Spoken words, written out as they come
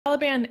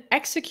Taliban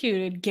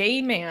executed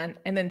gay man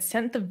and then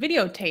sent the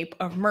videotape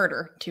of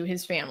murder to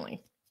his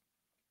family.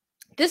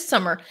 This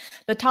summer,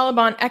 the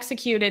Taliban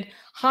executed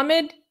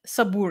Hamed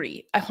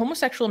Sabouri, a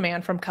homosexual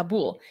man from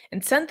Kabul,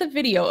 and sent the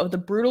video of the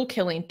brutal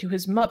killing to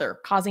his mother,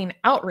 causing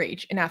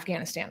outrage in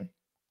Afghanistan.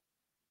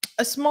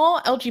 A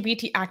small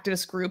LGBT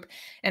activist group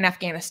in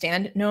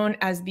Afghanistan, known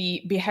as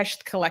the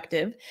Behesht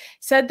Collective,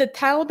 said the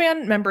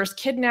Taliban members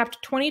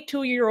kidnapped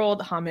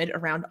 22-year-old Hamed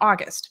around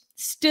August.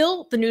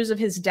 Still, the news of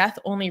his death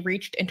only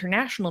reached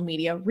international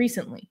media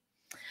recently.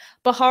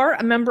 Bahar,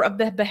 a member of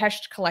the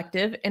Behesht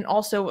Collective and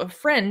also a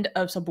friend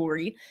of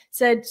Sabouri,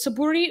 said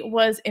Sabouri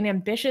was an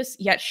ambitious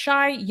yet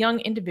shy young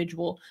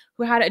individual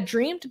who had a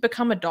dream to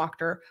become a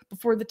doctor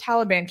before the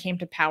Taliban came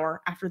to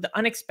power after the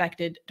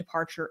unexpected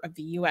departure of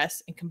the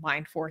US and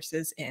combined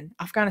forces in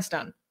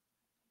Afghanistan.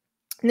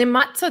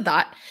 Nemat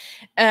Sadat,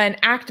 an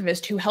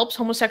activist who helps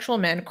homosexual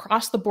men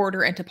cross the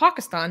border into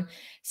Pakistan,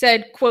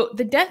 said, quote,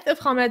 "The death of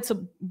Hamed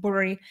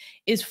Sabouri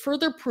is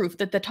further proof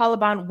that the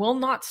Taliban will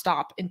not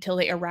stop until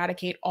they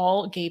eradicate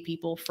all gay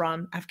people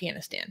from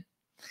Afghanistan."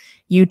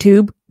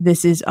 YouTube,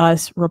 this is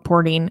us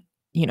reporting,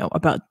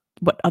 about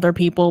what other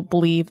people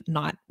believe,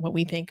 not what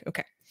we think.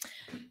 Okay.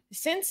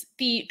 Since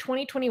the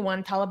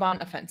 2021 Taliban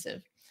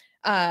offensive,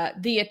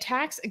 the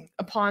attacks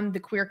upon the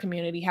queer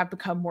community have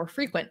become more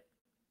frequent.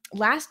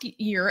 Last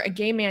year, a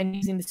gay man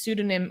using the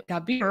pseudonym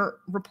Gabir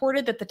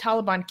reported that the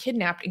Taliban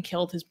kidnapped and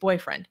killed his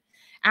boyfriend.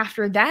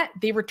 After that,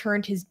 they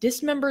returned his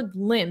dismembered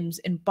limbs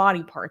and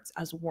body parts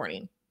as a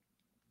warning.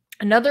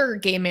 Another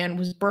gay man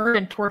was burned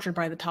and tortured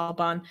by the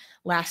Taliban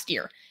last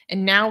year,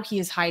 and now he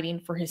is hiding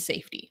for his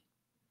safety.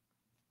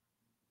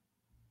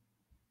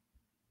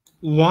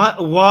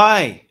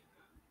 Why?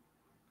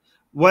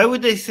 Why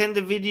would they send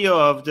a video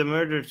of the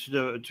murder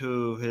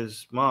to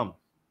his mom?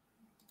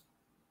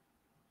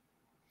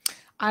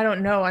 I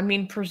don't know. I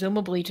mean,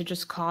 presumably to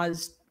just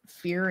cause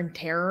fear and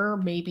terror,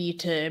 maybe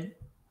to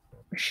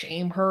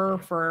shame her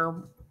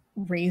for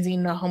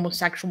raising a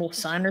homosexual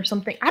son or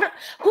something.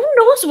 Who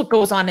knows what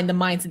goes on in the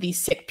minds of these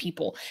sick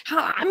people?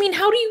 How do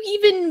you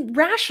even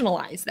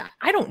rationalize that?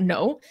 I don't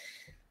know.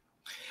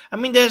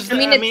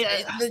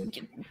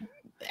 The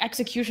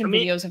execution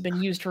videos have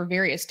been used for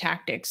various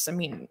tactics. I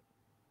mean,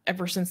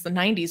 ever since the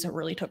 90s, it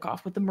really took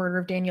off with the murder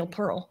of Daniel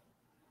Pearl.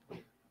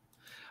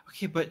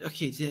 Okay, but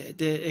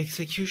the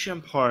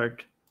execution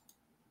part,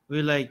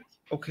 we're like,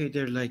 okay,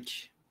 they're like,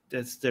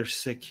 that's their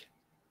sick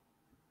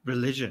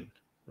religion,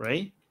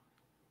 right?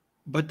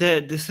 But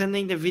the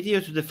sending the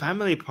video to the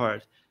family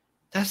part,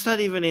 that's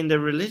not even in the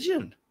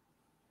religion.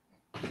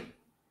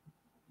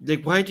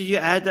 Like, why did you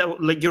add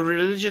that? Like, your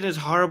religion is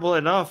horrible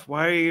enough.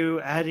 Why are you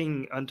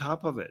adding on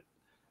top of it?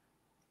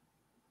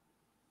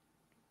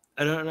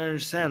 I don't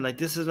understand. Like,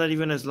 this is not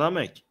even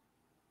Islamic.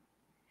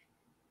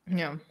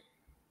 Yeah.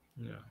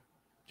 Yeah.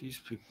 These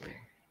people.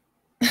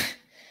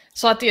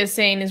 Satya is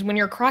saying is when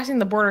you're crossing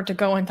the border to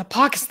go into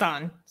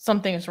Pakistan,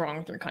 something is wrong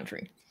with your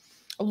country.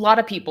 A lot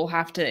of people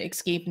have to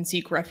escape and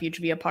seek refuge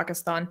via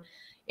Pakistan.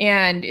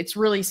 And it's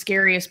really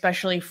scary,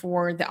 especially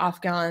for the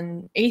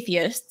Afghan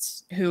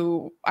atheists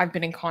who I've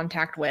been in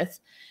contact with,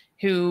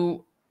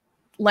 who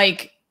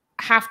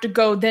have to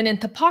go then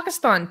into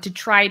Pakistan to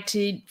try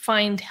to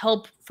find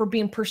help for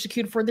being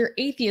persecuted for their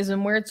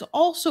atheism, where it's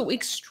also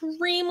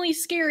extremely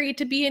scary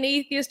to be an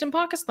atheist in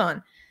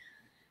Pakistan.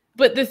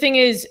 But the thing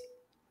is,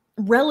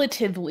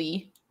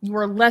 relatively, you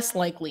are less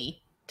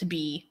likely to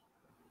be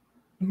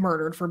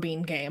murdered for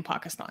being gay in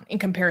Pakistan in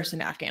comparison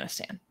to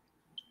Afghanistan.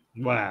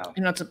 Wow.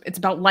 It's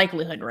about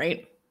likelihood,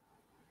 right?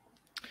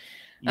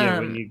 Yeah,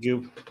 when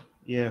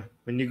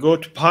you go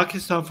to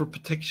Pakistan for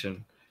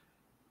protection,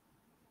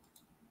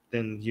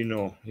 then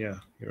you're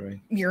right.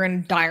 You're in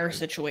a dire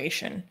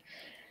situation.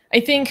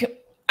 I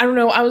don't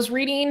know, I was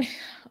reading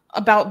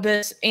about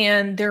this,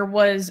 and there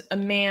was a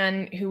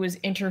man who was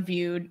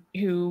interviewed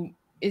who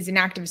is an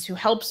activist who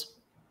helps,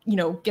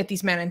 get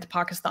these men into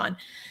Pakistan.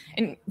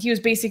 And he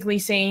was basically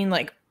saying,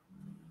 like,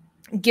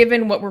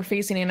 given what we're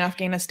facing in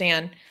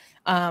Afghanistan,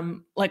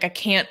 I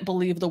can't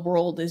believe the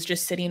world is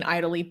just sitting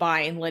idly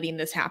by and letting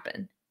this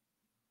happen.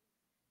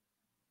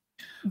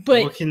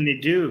 But what can they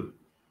do?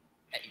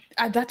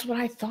 That's what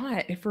I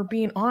thought. If we're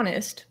being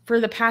honest,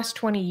 for the past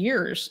 20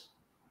 years,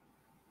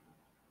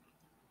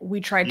 we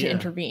tried to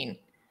intervene.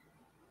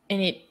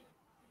 And it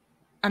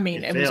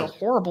was a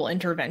horrible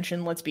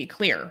intervention, let's be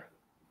clear.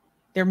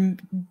 I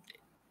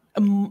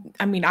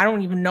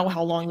don't even know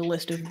how long the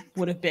list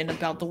would have been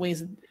about the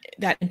ways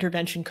that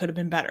intervention could have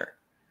been better.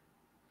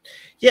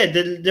 Yeah,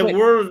 the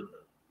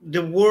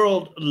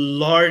world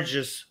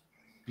largest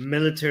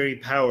military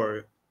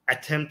power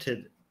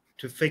attempted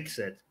to fix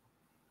it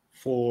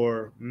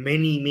for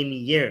many, many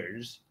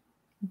years.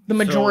 The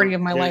majority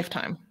of my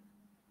lifetime.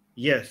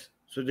 Yes.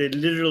 So they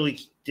literally,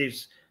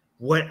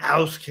 what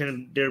else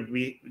can there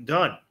be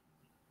done?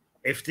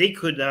 If they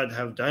could not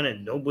have done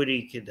it,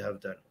 nobody could have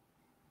done it.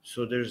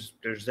 So there's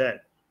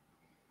that.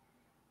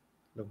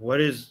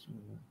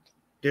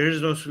 There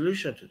is no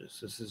solution to this.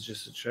 This is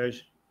just a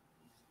tragedy.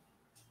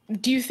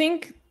 Do you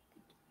think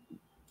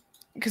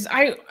because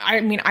I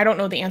mean, I don't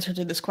know the answer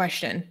to this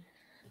question,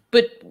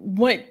 but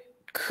what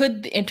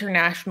could the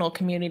international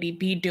community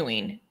be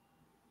doing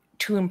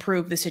to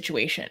improve the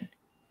situation?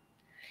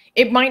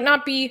 It might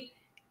not be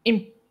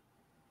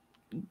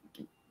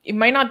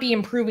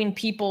improving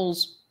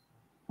people's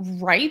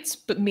rights,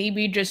 but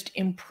maybe just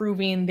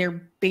improving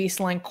their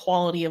baseline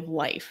quality of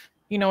life.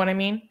 You know what I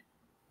mean?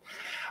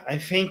 I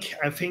think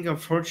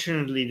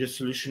unfortunately the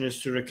solution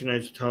is to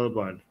recognize the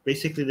Taliban.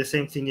 Basically the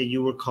same thing that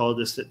you were called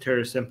a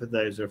terrorist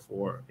sympathizer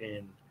for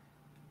in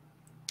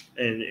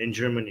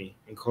Germany,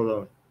 in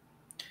Cologne.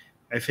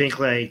 I think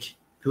like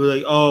people are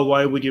like, oh,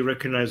 why would you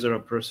recognize their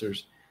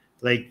oppressors?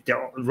 Like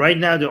right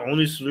now the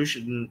only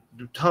solution,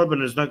 the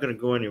Taliban is not going to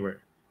go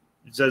anywhere.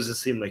 It doesn't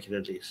seem like it,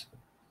 at least.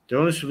 The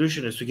only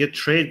solution is to get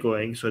trade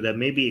going so that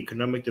maybe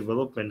economic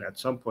development at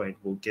some point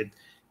will get,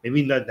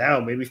 maybe not now,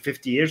 maybe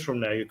 50 years from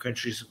now, your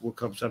countries will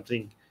come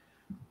something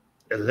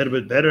a little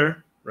bit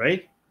better,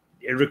 right?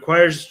 It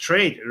requires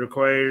trade. It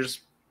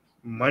requires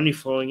money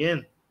flowing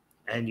in.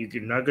 And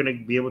you're not going to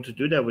be able to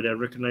do that without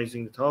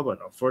recognizing the Taliban.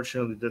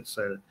 Unfortunately, that's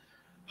a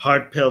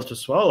hard pill to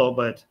swallow,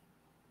 but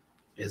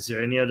is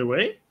there any other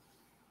way?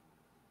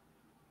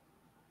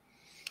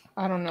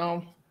 I don't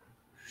know.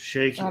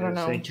 Shaking, I don't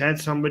know. saying, can't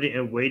somebody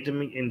invade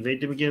them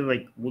again?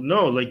 Like, well,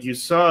 no, like you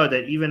saw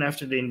that even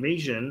after the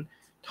invasion,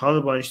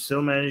 Taliban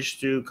still managed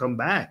to come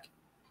back.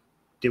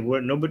 They were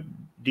nobody,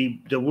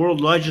 the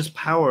world's largest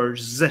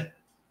powers,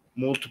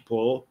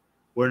 multiple,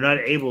 were not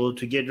able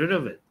to get rid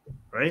of it,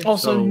 right?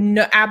 Also, so,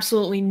 no,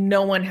 absolutely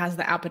no one has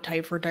the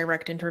appetite for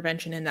direct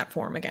intervention in that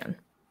form again.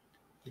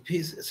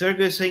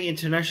 Sergey is saying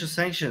international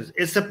sanctions.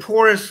 It's the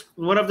poorest,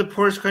 one of the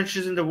poorest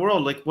countries in the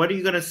world. Like, what are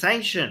you going to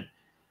sanction?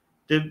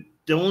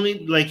 The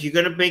only, like, you're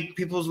gonna make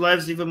people's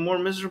lives even more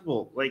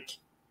miserable. Like,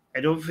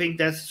 I don't think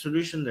that's the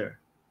solution there.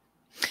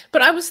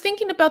 But I was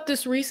thinking about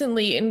this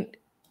recently,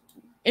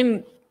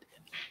 in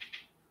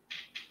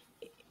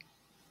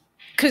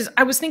because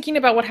I was thinking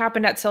about what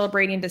happened at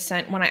Celebrating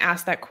Dissent when I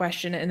asked that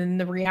question, and then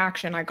the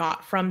reaction I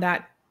got from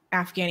that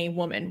Afghani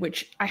woman,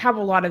 which I have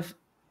a lot of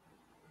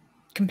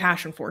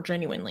compassion for,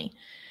 genuinely,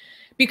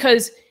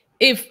 because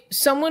if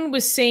someone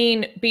was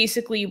saying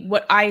basically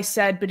what I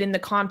said, but in the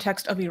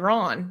context of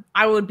Iran,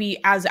 I would be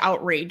as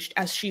outraged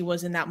as she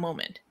was in that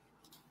moment.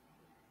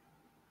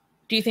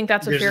 Do you think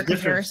that's a fair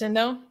comparison,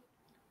 though?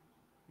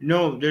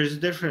 No, there's a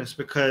difference,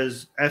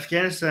 because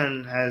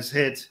Afghanistan has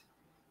hit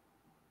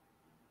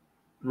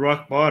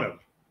rock bottom,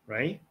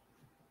 right?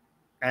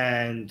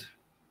 And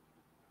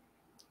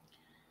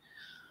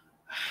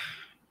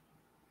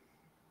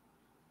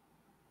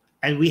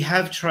we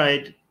have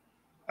tried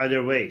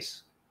other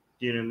ways.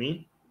 Do you know what I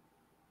mean?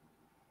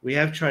 We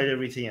have tried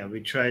everything out.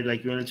 We tried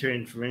like military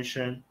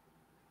intervention.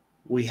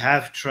 We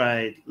have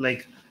tried,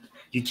 like,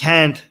 you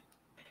can't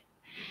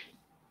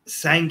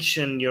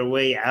sanction your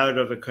way out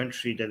of a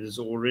country that is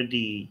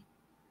already,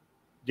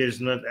 there's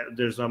not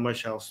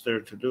much else there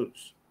to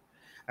lose.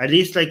 At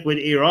least like with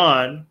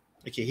Iran,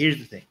 okay, here's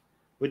the thing.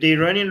 With the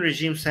Iranian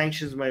regime,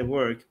 sanctions might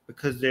work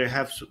because they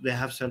have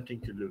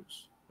something to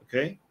lose.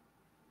 Okay?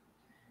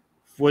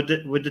 With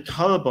the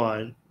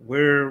Taliban,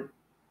 we're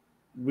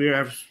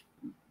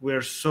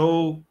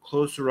so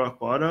close to rock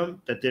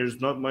bottom that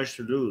there's not much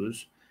to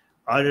lose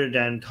other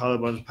than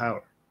Taliban's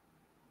power.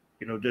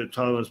 You know, the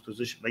Taliban's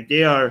position. Like,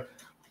 they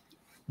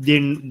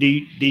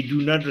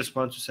do not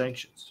respond to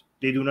sanctions.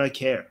 They do not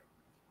care.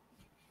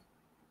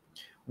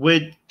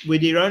 With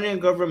the Iranian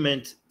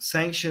government,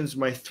 sanctions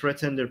might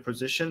threaten their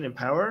position and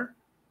power.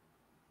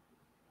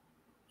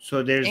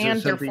 So their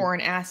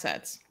foreign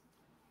assets.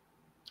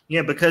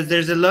 Yeah, because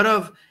there's a lot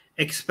of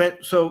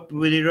expense. So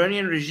with the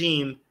Iranian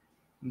regime,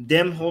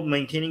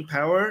 maintaining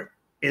power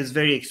is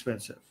very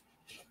expensive.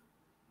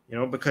 You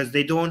know, because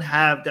they don't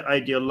have the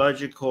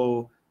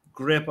ideological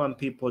grip on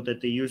people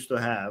that they used to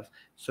have.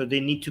 So they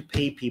need to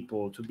pay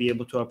people to be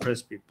able to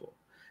oppress people.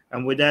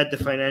 And without the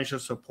financial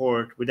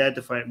support, without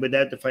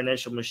the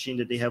financial machine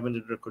that they have under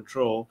their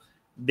control,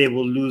 they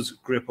will lose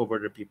grip over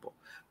the people.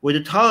 With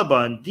the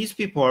Taliban, these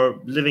people are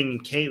living in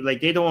cave, like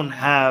they don't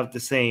have the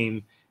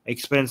same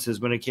expenses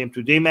when it came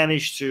to. They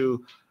managed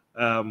to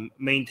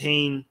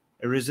maintain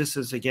a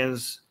resistance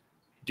against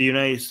the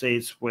United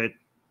States with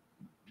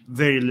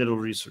very little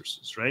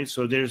resources, right?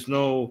 So there's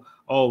no,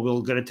 oh,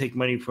 we're gonna take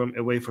money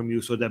away from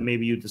you so that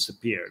maybe you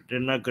disappear. They're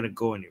not gonna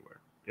go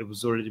anywhere. It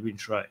was already been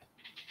tried.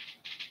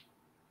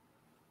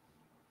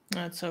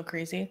 That's so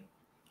crazy.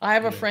 I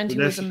have a friend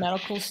who was a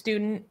medical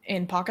student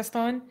in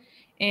Pakistan,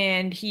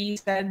 and he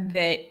said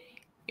that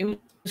it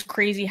was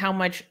crazy how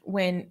much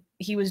when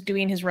he was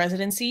doing his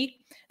residency,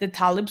 the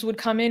Talibs would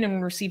come in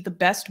and receive the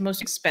best,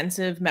 most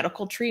expensive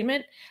medical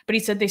treatment, but he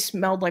said they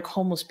smelled like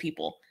homeless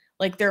people.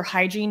 Like their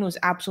hygiene was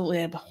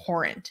absolutely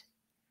abhorrent.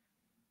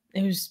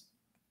 It was,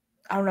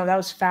 I don't know, that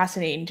was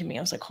fascinating to me.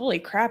 I was like, holy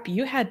crap,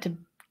 you had to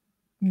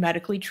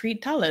medically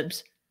treat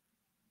Talibs.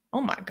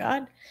 Oh my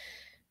God.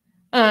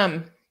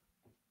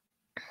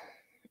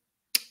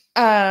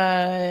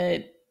 Are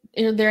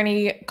there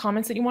any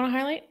comments that you want to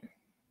highlight?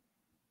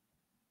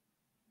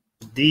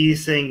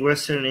 These saying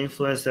Western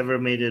influence ever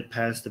made it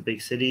past the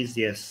big cities?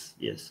 Yes,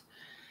 yes.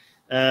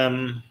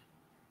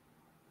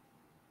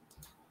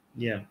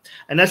 Yeah,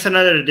 and that's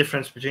another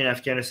difference between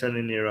Afghanistan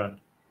and Iran.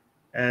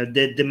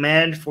 The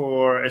demand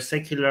for a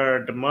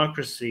secular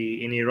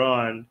democracy in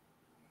Iran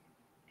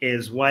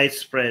is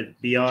widespread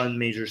beyond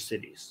major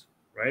cities,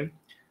 right?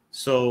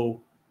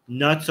 So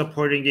not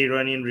supporting the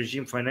Iranian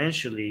regime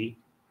financially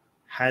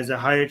has a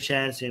higher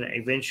chance in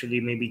eventually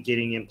maybe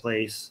getting in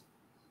place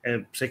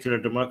a secular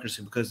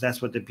democracy, because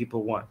that's what the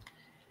people want.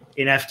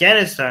 In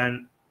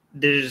Afghanistan,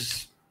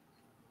 there's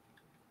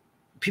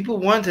people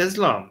want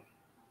Islam.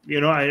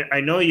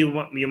 I know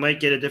you might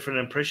get a different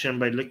impression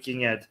by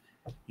looking at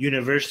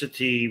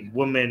university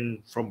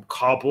women from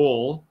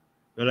Kabul.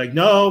 They're like,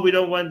 no, we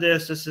don't want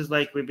this. This is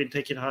like we've been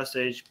taken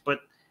hostage.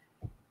 But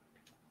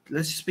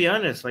let's just be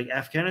honest. Like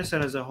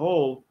Afghanistan as a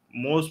whole,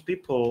 most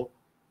people,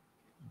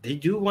 they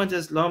do want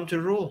Islam to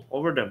rule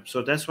over them.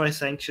 So that's why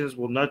sanctions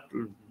will not.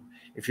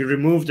 If you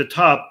remove the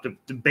top,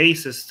 the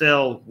base is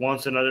still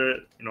wants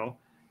another.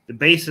 The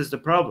base is the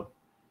problem.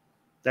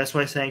 That's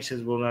why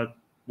sanctions will not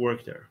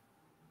work there.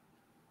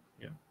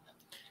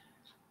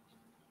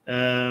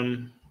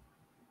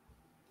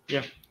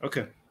 Yeah.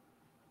 Okay.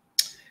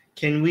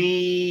 Can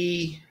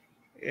we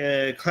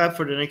clap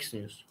for the next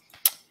news?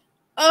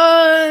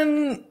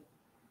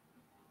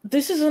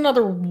 This is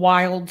another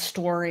wild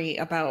story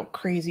about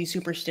crazy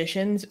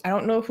superstitions. I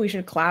don't know if we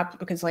should clap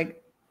because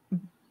like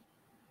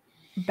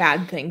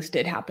bad things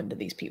did happen to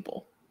these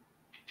people.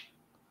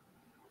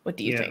 What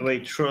do you think?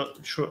 Wait,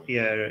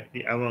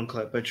 I won't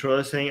clap. But Troll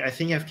is saying, I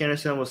think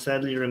Afghanistan will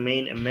sadly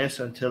remain a mess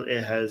until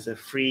it has a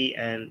free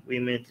and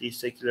vehemently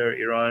secular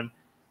Iran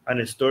on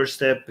its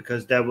doorstep,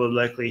 because that will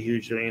likely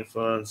hugely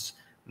influence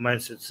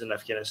mindsets in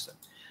Afghanistan.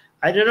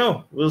 I don't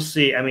know. We'll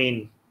see. I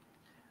mean,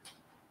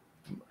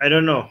 I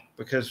don't know,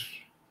 because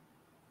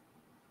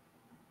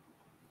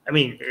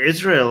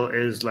Israel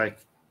is like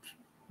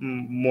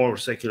more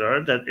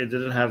secular, that it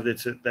didn't have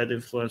that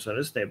influence on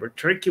its neighbor.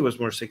 Turkey was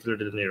more secular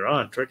than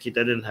Iran. Turkey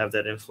didn't have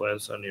that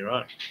influence on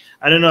Iran.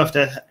 I don't know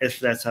if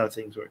that's how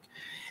things work.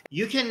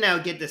 You can now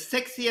get the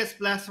sexiest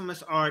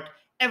blasphemous art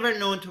ever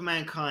known to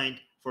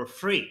mankind for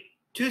free.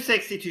 Too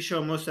sexy to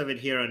show most of it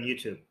here on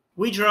YouTube.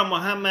 We draw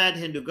Muhammad,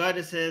 Hindu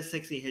goddesses,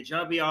 sexy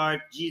hijabi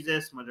art,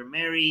 Jesus, Mother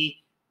Mary,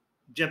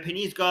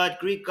 Japanese god,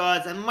 Greek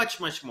gods, and much,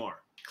 much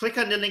more. Click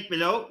on the link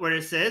below where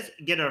it says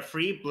get our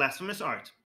free blasphemous art.